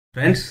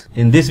Friends,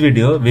 in this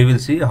video we will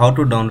see how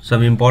to download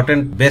some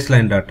important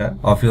baseline data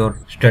of your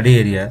study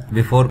area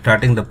before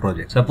starting the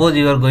project. Suppose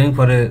you are going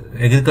for a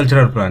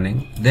agricultural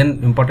planning,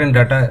 then important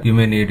data you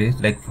may need is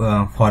like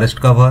forest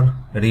cover,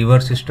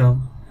 river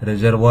system,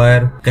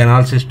 reservoir,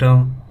 canal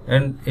system,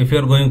 and if you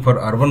are going for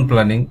urban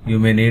planning, you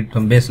may need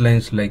some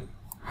baselines like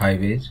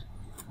highways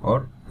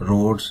or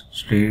roads,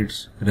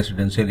 streets,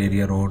 residential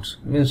area roads,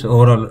 means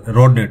overall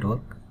road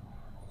network,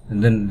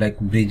 and then like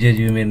bridges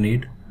you may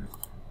need,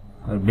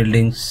 or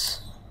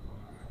buildings,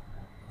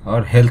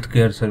 or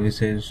healthcare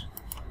services,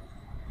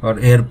 or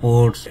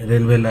airports,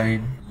 railway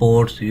line,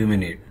 ports you may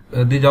need.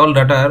 These all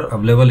data are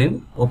available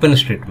in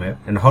OpenStreetMap,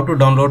 and how to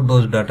download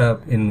those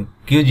data in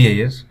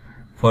QGIS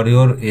for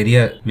your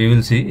area we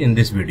will see in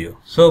this video.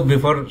 So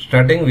before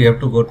starting we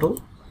have to go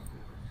to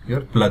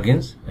your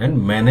plugins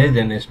and manage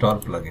and install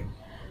plugin.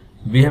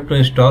 We have to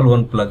install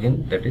one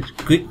plugin, that is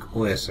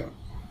QuickOSM.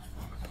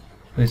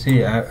 You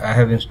see I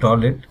have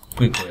installed it,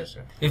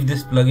 QuickOSM. If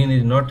this plugin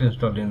is not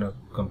installed in a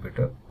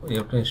computer, you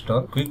have to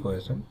install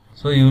QuickOSM.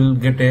 So you will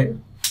get a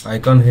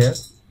icon here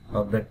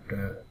of that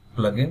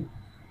plugin,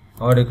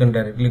 or you can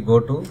directly go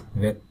to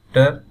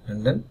vector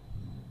and then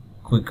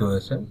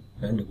QuickOSM,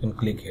 and you can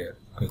click here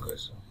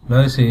QuickOSM.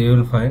 Now you see you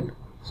will find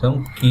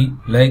some key,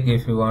 like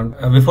if you want,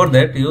 before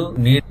that you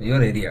need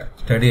your area,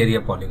 study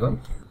area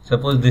polygon.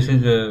 Suppose this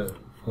is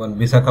one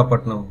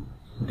Visakhapatnam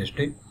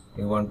district,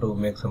 you want to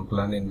make some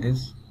plan in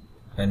this,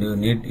 and you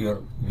need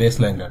your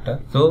baseline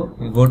data. So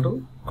you go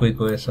to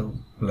QuickOSM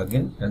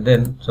plugin, and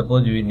then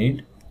suppose we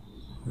need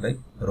like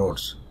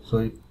roads.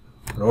 So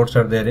roads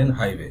are there in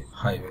highway.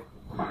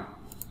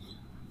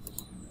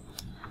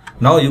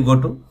 Now you go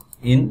to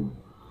in,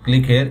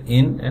 click here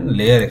in and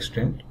layer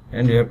extent,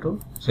 and you have to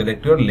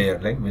select your layer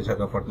like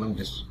Visakhapatnam,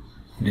 this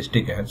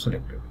district I have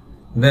selected.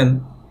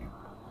 Then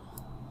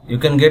you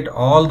can get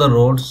all the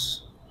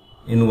roads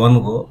in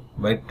one go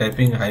by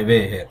typing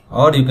highway here,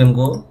 or you can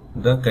go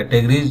the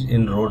categories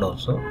in road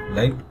also,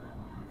 like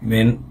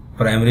main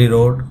primary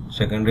road,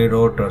 secondary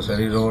road,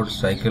 tertiary road,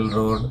 cycle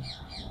road,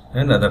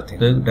 and other things.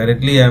 So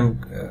directly I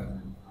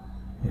am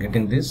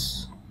getting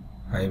this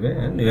highway,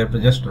 and you have to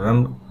just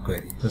run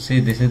query. So see,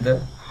 this is the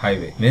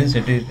highway, means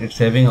it's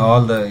having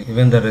all the,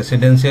 even the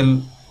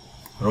residential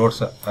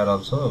roads are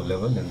also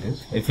available in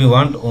this. If you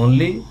want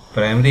only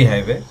primary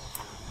highway,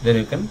 then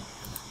you can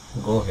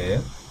go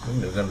here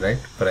and you can write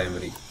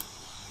primary,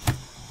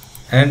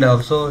 and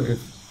also if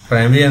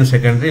primary and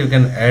secondary you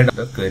can add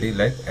the query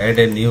like add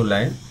a new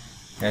line,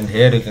 and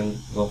here you can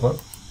go for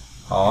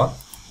or,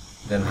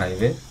 then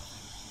highway,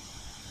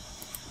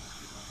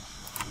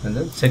 and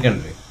then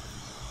secondary.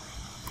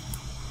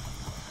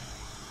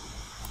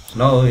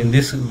 Now in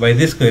this, by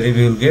this query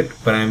we will get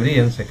primary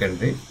and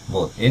secondary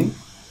both in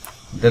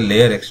the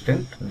layer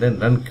extent, then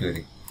run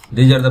query.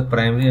 These are the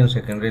primary and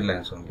secondary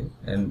lines only,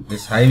 and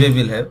this highway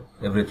will have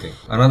everything.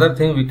 Another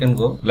thing we can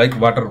go like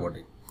water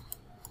body,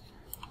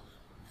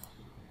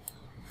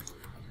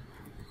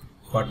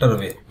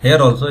 waterway. Here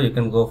also you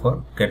can go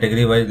for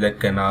category wise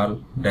like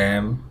canal,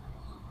 dam,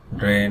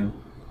 drain,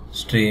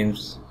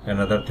 streams,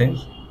 and other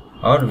things,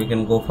 or we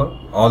can go for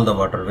all the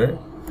waterway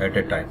at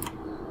a time.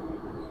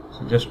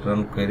 So just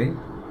run query.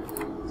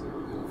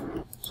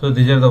 So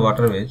these are the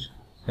waterways,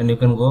 and you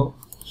can go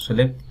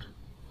select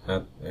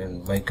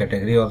and by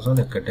category also,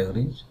 like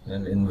categories,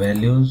 and in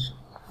values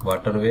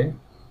waterway,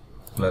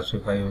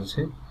 classify you will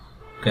see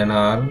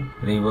canal,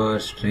 river,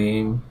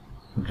 stream,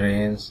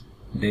 drains,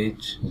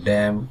 ditch,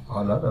 dam,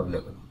 all are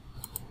available.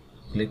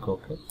 Click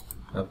OK.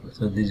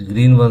 So these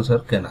green ones are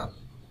canal.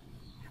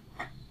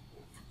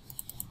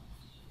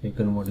 You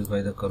can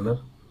modify the color.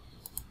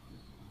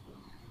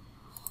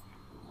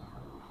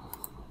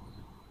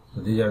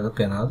 So these are the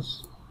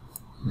canals,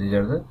 these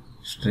are the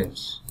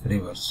streams,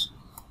 rivers.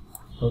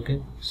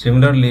 Okay.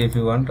 Similarly, if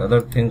you want other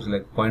things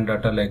like point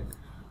data like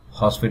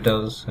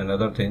hospitals and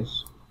other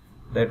things,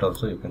 that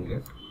also you can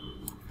get.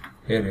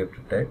 Here you have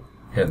to type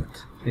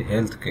health, see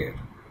healthcare.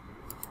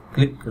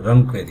 Click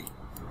run query.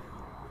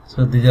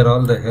 So these are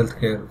all the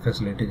healthcare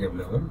facilities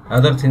available.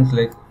 Other things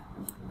like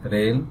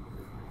railway,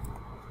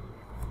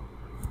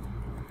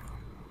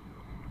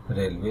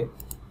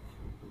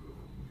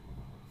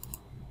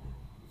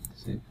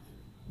 see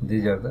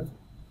these are the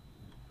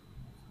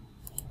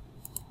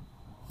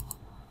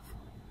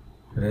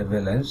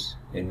railway lines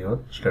in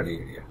your study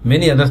area.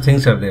 Many other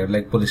things are there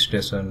like police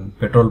station,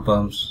 petrol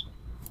pumps.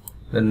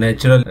 The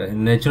natural,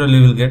 in natural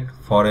you will get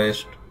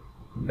forest,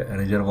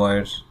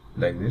 reservoirs,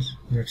 like this.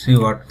 Let's see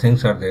what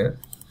things are there.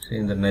 See,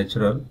 in the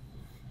natural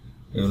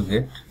you will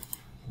get,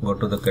 go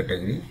to the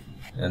category,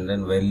 and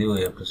then value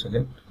you have to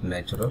select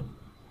natural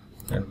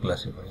and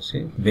classify.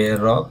 See, bare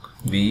rock,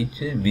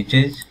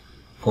 beaches,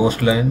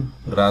 coastline,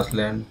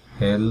 grassland,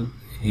 hill,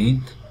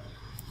 heath,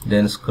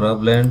 then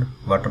scrubland,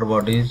 water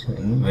bodies,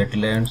 and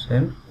wetlands,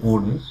 and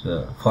wood means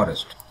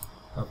forest.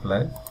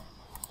 Apply.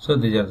 So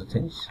these are the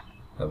things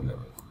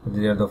available.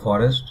 These are the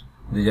forest,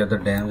 these are the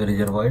dams,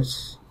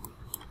 reservoirs.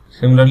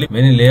 Similarly,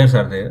 many layers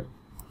are there.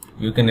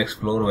 you can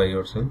explore by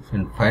yourself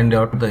and find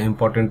out the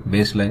important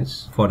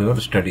baselines for your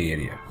study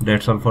area.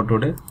 That's all for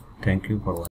today. Thank you for watching.